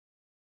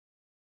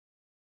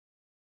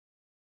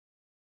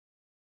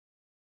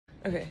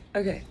Okay.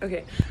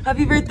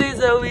 Happy birthday,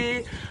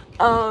 Zoe.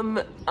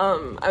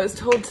 I was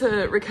told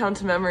to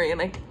recount a memory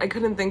and I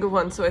couldn't think of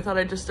one, so I thought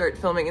I'd just start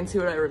filming and see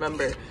what I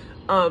remember.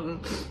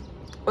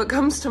 What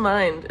comes to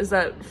mind is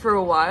that for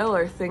a while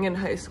our thing in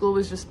high school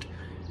was just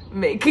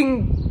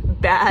making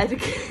bad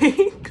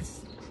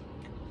cakes.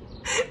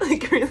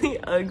 Like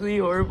really ugly,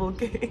 horrible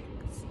cakes.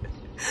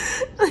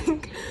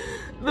 Like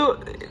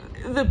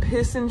the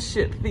piss and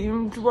shit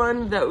themed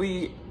one that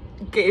we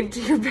gave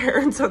to your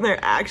parents on their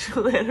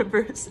actual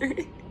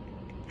anniversary.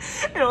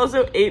 And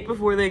also ate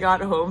before they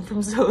got home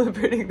from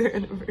celebrating their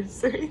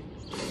anniversary.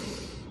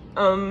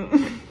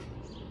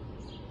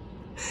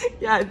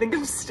 Yeah, I think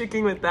I'm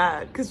sticking with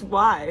that, because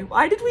why?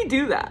 Why did we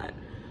do that?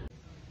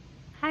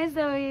 Hi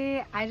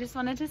Zoe, I just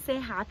wanted to say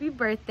happy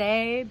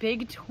birthday,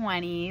 big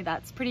 20,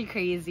 that's pretty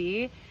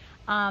crazy.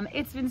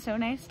 It's been so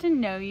nice to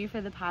know you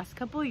for the past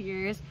couple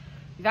years.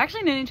 We've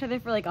actually known each other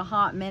for like a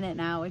hot minute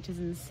now, which is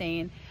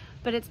insane,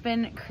 but it's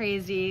been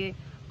crazy.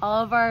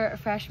 All of our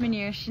freshman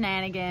year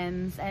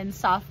shenanigans and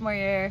sophomore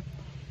year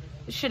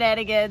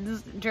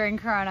shenanigans during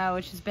Corona,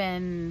 which has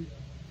been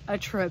a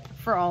trip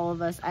for all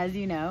of us, as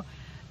you know.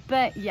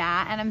 But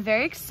yeah, and I'm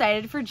very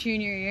excited for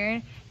junior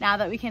year now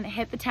that we can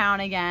hit the town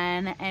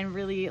again and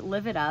really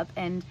live it up.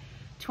 And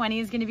 20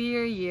 is gonna be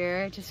your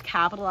year, just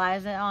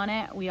capitalize on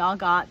it. We all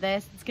got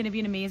this. It's gonna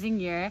be an amazing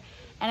year.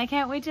 And I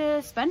can't wait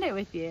to spend it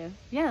with you.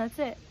 Yeah, that's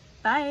it.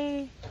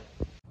 Bye.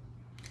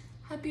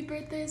 Happy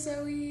birthday,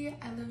 Zoe.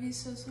 I love you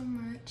so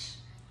much.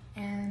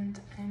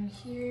 And I'm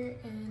here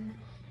in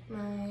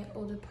my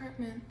old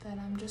apartment that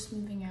I'm just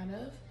moving out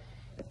of.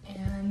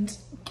 And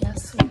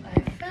guess what I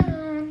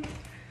found?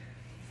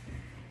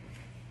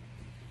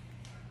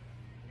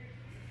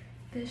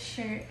 This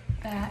shirt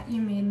that you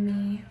made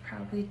me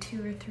probably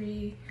 2 or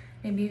 3,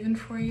 maybe even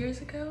 4 years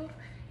ago.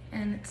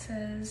 And it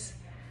says,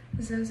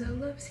 Zozo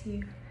loves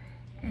you.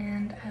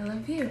 And I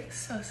love you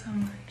so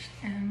much.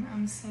 And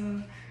I'm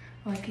so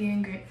lucky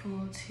and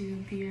grateful to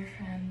be your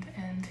friend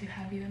and to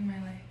have you in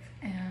my life.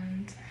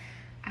 And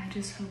I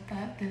just hope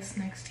that this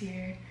next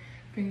year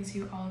brings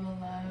you all the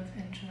love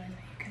and joy that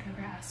you could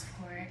ever ask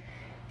for.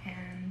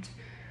 And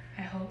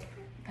I hope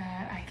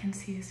that I can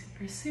see you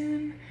super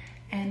soon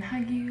and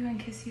hug you and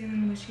kiss you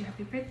and wish you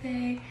happy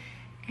birthday.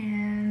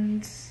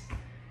 And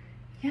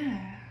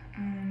yeah,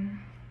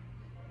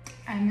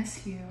 I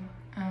miss you.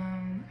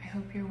 I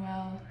hope you're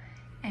well,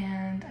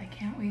 and I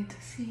can't wait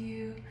to see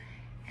you.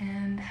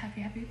 And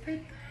happy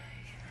birthday.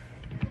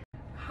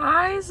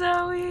 Hi,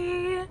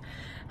 Zoe.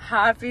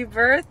 Happy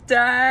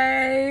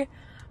birthday.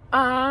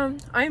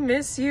 I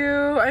miss you.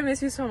 I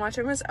miss you so much.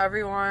 I miss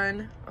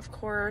everyone, of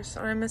course.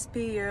 And I miss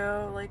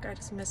BU. Like, I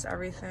just miss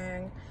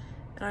everything.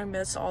 And I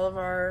miss all of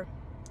our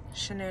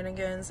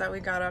shenanigans that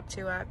we got up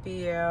to at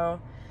BU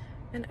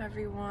and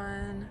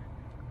everyone.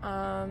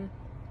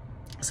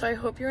 So I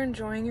hope you're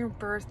enjoying your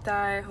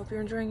birthday. I hope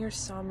you're enjoying your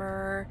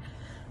summer.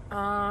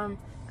 And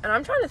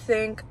I'm trying to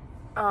think,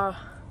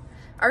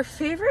 our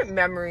favorite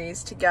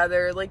memories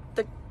together, like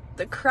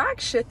the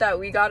crack shit that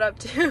we got up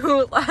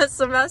to last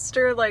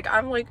semester. Like,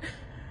 I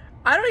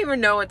don't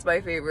even know what's my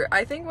favorite.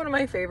 I think one of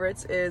my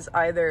favorites is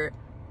either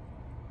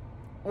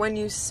when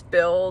you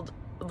spilled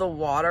the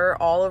water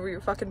all over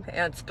your fucking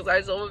pants, because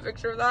I still have a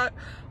picture of that,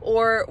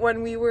 or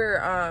when we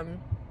were, oh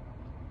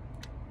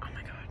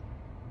my god,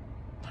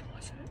 when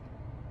was it?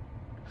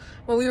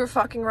 When we were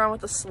fucking around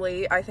with the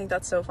slate. I think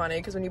that's so funny,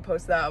 because when you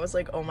posted that, I was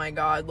like, oh my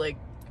god, like,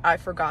 I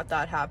forgot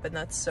that happened.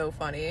 That's so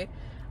funny.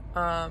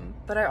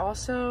 But I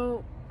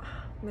also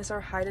miss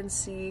our hide and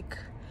seek,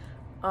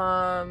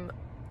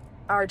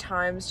 our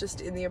times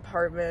just in the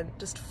apartment,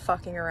 just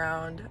fucking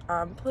around,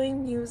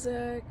 playing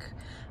music.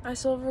 I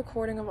still have a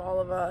recording of all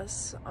of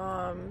us,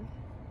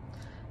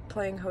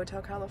 playing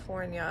Hotel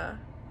California.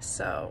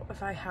 So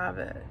if I have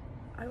it,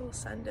 I will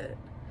send it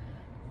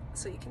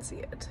so you can see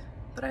it.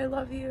 But I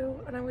love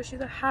you, and I wish you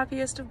the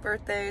happiest of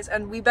birthdays,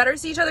 and we better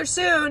see each other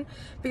soon,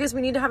 because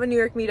we need to have a New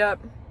York meetup.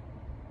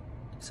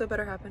 So it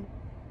better happen.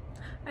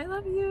 I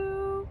love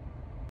you.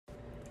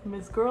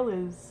 Miss Girl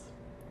is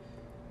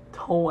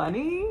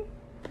 20?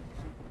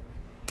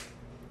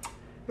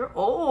 You're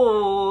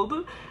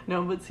old.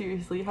 No, but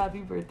seriously, happy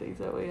birthday,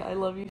 Zoe. I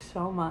love you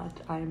so much.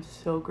 I am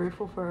so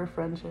grateful for our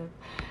friendship.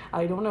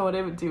 I don't know what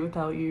I would do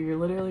without you. You're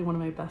literally one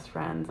of my best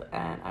friends,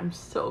 and I'm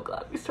so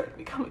glad we started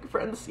becoming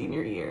friends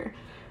senior year.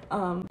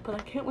 But I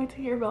can't wait to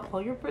hear about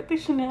all your birthday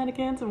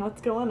shenanigans and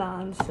what's going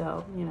on.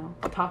 So, you know,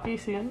 I'll talk to you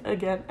soon.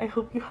 Again, I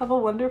hope you have a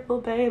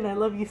wonderful day, and I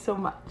love you so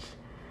much.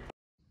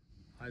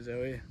 Hi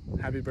Zoe,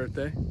 happy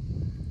birthday.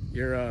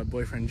 Your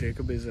boyfriend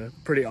Jacob is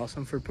pretty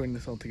awesome for putting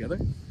this all together.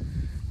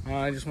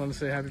 I just want to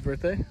say happy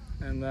birthday,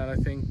 and that I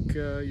think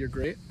you're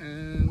great,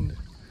 and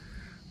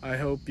I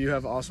hope you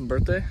have an awesome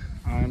birthday.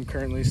 I'm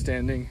currently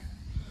standing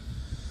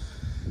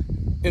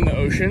in the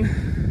ocean,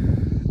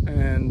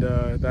 and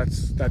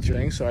that's your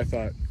thing, so I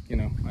thought, you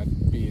know,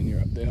 I'd be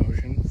in the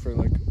ocean for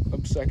like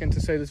a second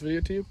to say this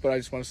video to you, but I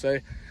just want to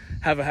say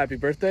have a happy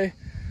birthday,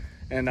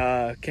 and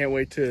can't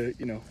wait to,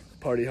 you know,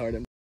 party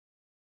hard.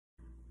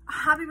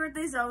 Happy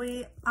birthday,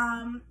 Zoe.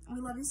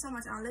 We love you so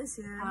much. Alice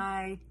here.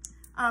 Hi.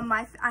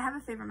 I have a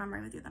favorite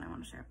memory with you that I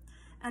want to share.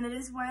 And it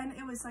is when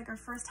it was like our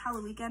first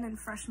Halloween weekend in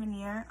freshman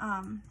year.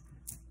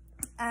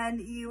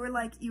 And you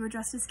were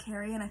dressed as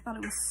Carrie, and I thought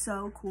it was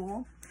so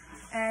cool.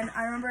 And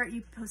I remember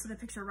you posted a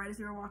picture right as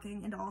we were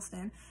walking into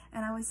Alston,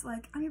 and I was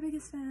like, I'm your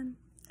biggest fan.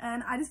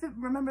 And I just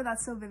remember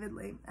that so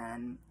vividly.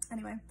 And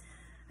anyway,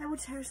 I will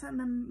cherish that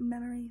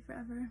memory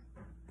forever.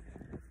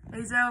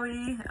 Hey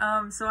Zoe,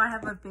 so I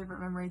have a favorite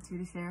memory too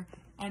to share,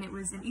 and it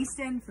was in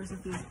Easton for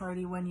Sophia's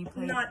party when you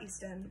played. Not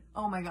Easton.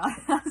 Oh my god,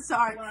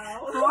 sorry.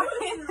 Wow.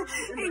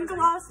 in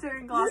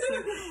Gloucester,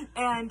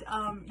 and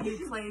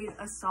you played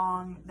a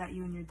song that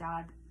you and your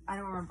dad, I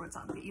don't remember what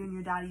song, but you and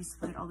your dad used to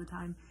play it all the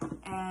time,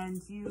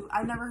 and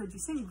I've never heard you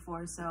sing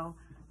before, so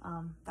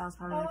that was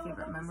probably my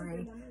favorite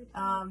memory,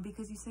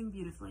 because you sing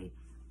beautifully.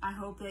 I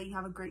hope that you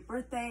have a great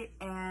birthday,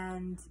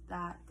 and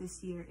that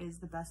this year is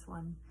the best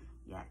one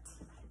yet.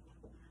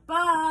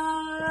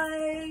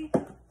 Bye!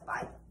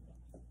 Bye.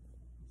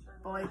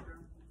 Boy.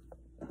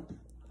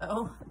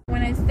 Oh.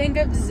 When I think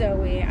of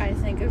Zoe, I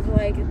think of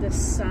like the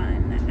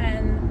sun,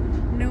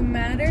 and no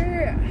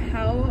matter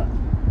how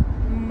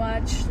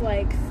much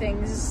like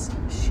things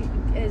she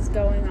is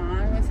going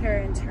on with her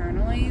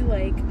internally,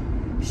 like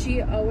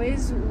she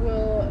always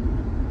will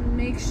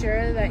make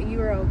sure that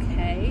you are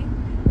okay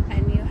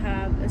and you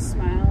have a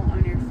smile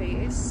on your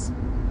face.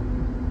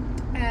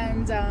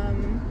 And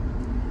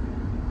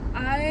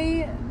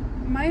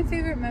my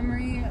favorite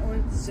memory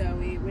with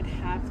Zoe would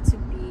have to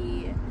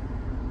be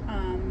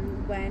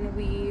when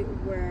we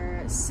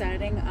were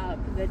setting up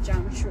the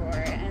junk drawer,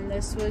 and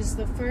this was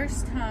the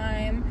first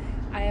time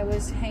I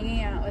was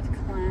hanging out with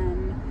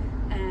Clem,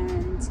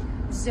 and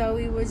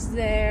Zoe was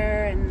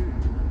there, and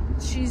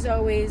she's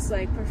always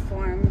like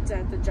performed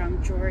at the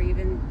junk drawer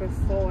even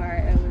before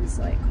it was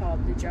like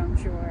called the junk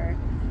drawer.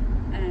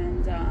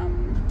 And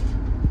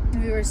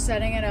we were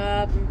setting it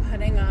up and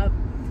putting up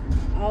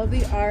all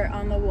the art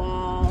on the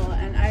wall,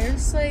 and I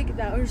just like,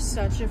 that was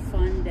such a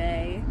fun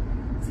day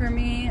for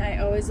me. I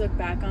always look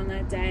back on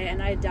that day,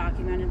 and I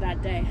documented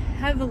that day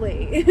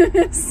heavily.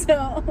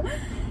 So,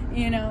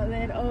 you know,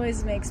 it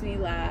always makes me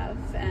laugh.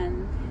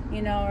 And,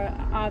 you know,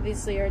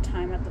 obviously our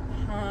time at the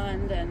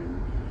pond,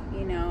 and,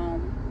 you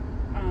know,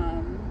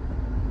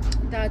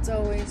 that's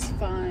always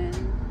fun.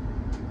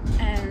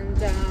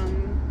 And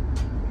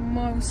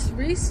most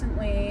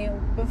recently,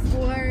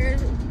 before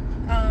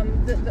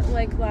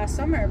like last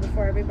summer,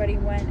 before everybody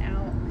went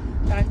out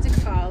back to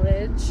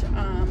college,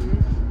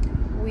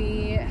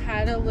 we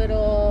had a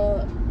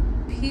little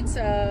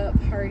pizza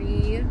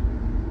party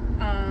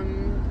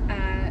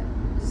at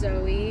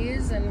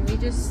Zoe's, and we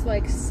just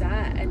like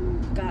sat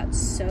and got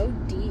so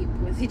deep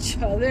with each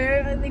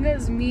other. I think it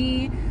was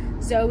me,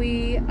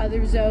 Zoe,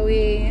 other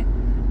Zoe,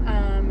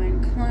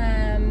 and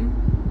Clem,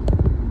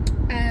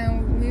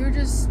 and we were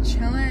just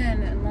chilling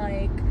and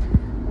like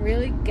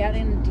really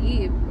getting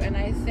deep. And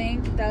I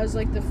think that was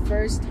like the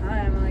first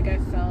time like I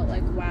felt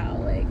like, wow,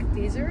 like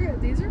these are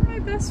my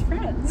best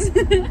friends.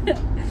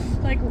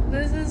 Like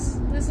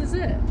this is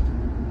it.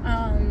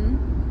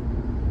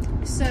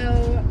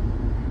 So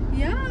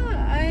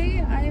yeah,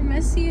 I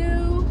miss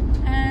you,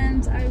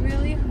 and I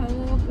really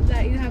hope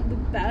that you have the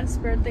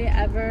best birthday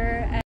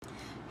ever. And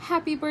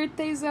happy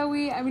birthday,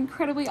 Zoe. I'm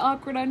incredibly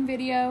awkward on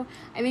video.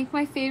 I think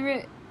my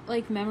favorite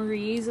like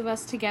memories of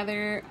us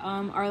together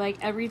are like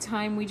every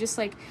time we just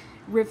like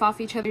riff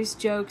off each other's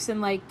jokes and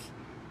like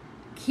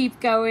keep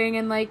going,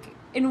 and like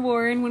in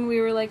Warren when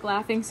we were like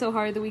laughing so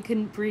hard that we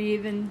couldn't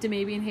breathe, and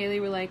Demaby and Haley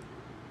were like,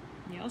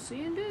 y'all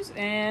seeing this?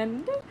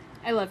 And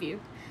I love you,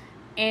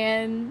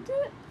 and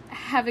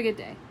have a good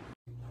day.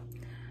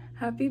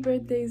 Happy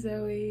birthday,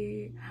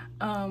 Zoe.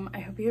 I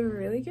hope you have a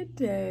really good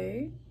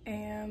day,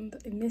 and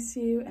I miss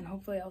you, and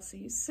hopefully I'll see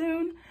you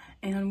soon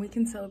and we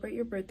can celebrate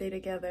your birthday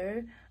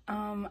together.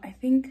 I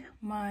think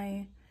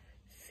my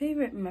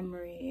favorite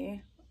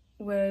memory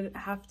would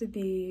have to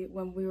be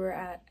when we were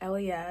at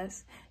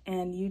LES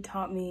and you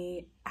taught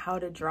me how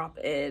to drop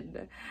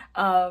in.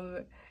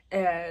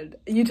 And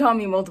you taught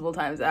me multiple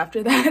times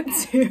after that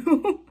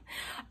too,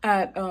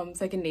 at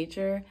Second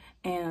Nature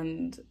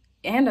and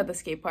at the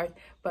skate park.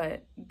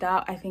 But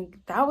that, I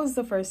think that was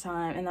the first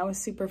time, and that was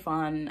super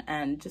fun,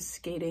 and just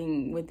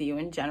skating with you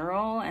in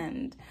general,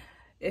 and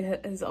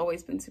it has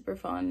always been super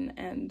fun.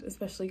 And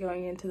especially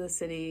going into the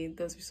city,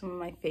 those are some of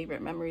my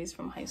favorite memories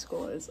from high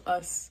school, is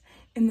us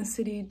in the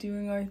city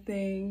doing our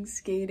thing,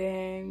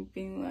 skating,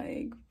 being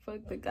like,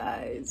 fuck the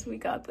guys, we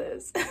got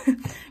this.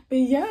 But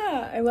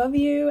yeah, I love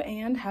you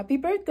and happy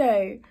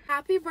birthday.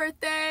 Happy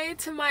birthday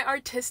to my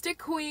artistic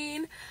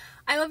queen.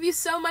 I love you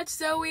so much,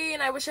 Zoe,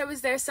 and I wish I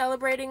was there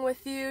celebrating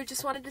with you.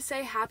 Just wanted to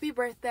say happy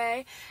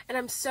birthday, and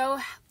I'm so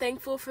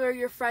thankful for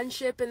your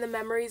friendship and the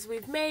memories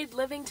we've made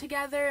living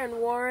together in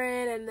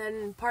Warren and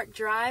then Park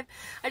Drive.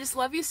 I just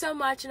love you so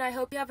much, and I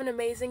hope you have an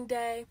amazing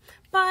day.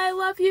 Bye,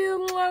 love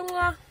you. Mwah,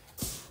 mwah.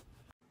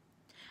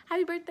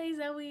 Happy birthday,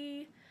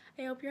 Zoe.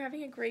 I hope you're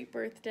having a great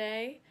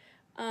birthday,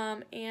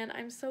 and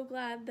I'm so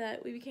glad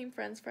that we became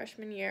friends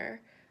freshman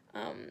year.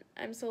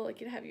 I'm so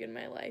lucky to have you in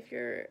my life.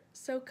 You're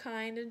so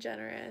kind and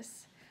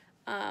generous,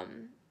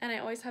 and I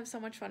always have so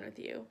much fun with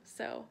you.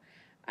 So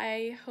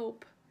I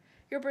hope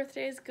your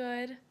birthday is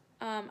good.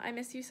 I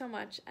miss you so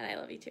much, and I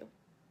love you too.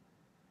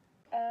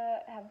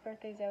 Happy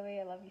birthday, Zoe.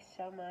 I love you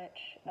so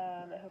much.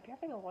 I hope you're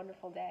having a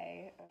wonderful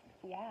day.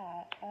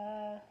 Yeah,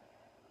 I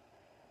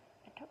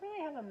don't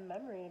really have a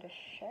memory to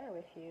share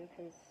with you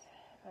because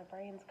my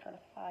brain's kind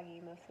of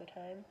foggy most of the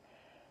time.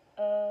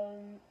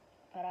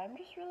 But I'm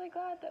just really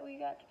glad that we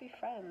got to be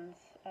friends.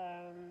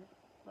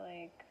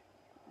 Like,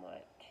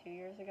 what, 2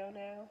 years ago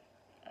now?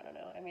 I don't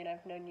know. I mean,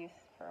 I've known you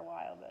for a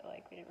while, but,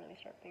 like, we didn't really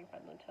start being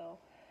friends until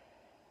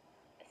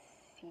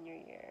senior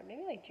year.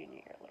 Maybe, like, junior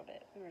year a little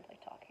bit. We were,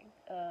 like, talking.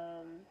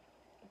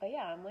 But,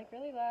 yeah, I'm, like,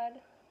 really glad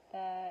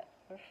that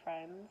we're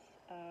friends.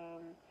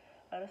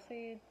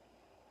 Honestly,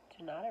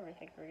 did not ever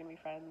think we were gonna be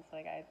friends.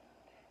 Like, I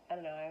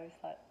don't know. I always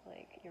thought,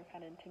 like, you were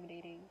kind of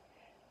intimidating.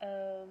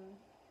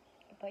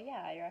 But,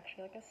 yeah, you're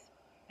actually, like, a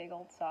big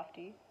old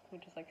softie,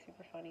 which is, like,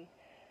 super funny.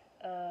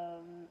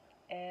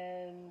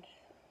 And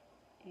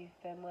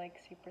you've been, like,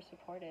 super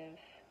supportive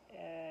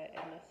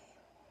in this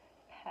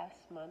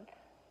past month.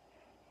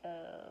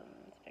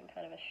 It's been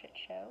kind of a shit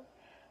show.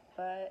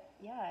 But,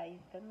 yeah,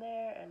 you've been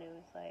there, and it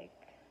was, like,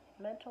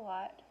 meant a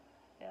lot.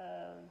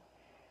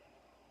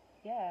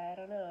 Yeah, I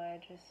don't know. I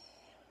just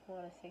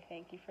want to say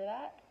thank you for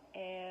that.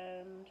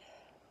 And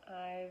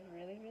I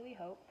really, really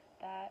hope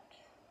that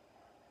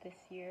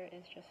this year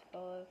is just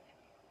full of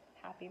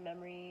happy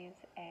memories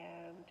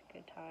and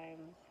good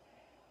times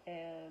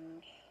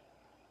and,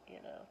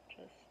 you know,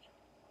 just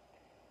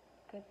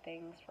good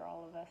things for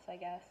all of us, I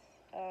guess.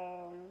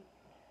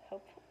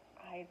 Hope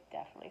I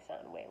definitely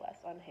sound way less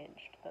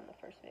unhinged than the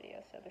first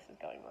video, so this is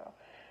going well.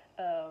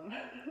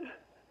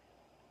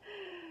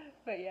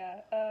 But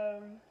yeah,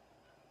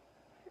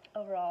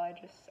 overall,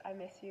 I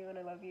miss you and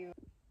I love you.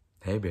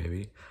 Hey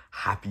baby,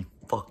 happy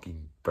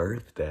fucking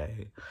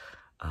birthday.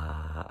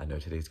 I know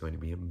today's going to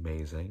be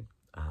amazing.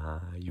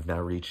 You've now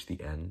reached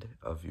the end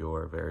of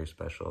your very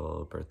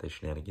special birthday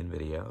shenanigan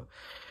video.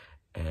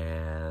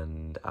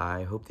 And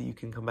I hope that you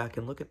can come back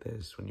and look at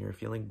this when you're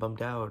feeling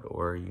bummed out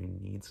or you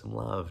need some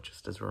love,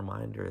 just as a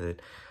reminder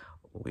that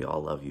we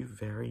all love you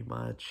very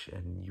much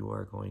and you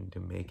are going to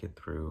make it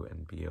through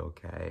and be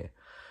okay.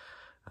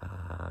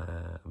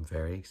 I'm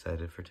very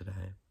excited for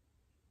today.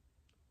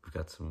 We've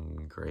got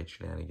some great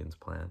shenanigans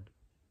planned.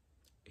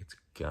 It's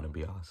gonna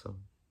be awesome.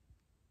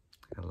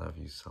 I love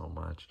you so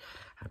much.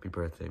 Happy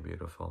birthday,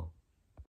 beautiful.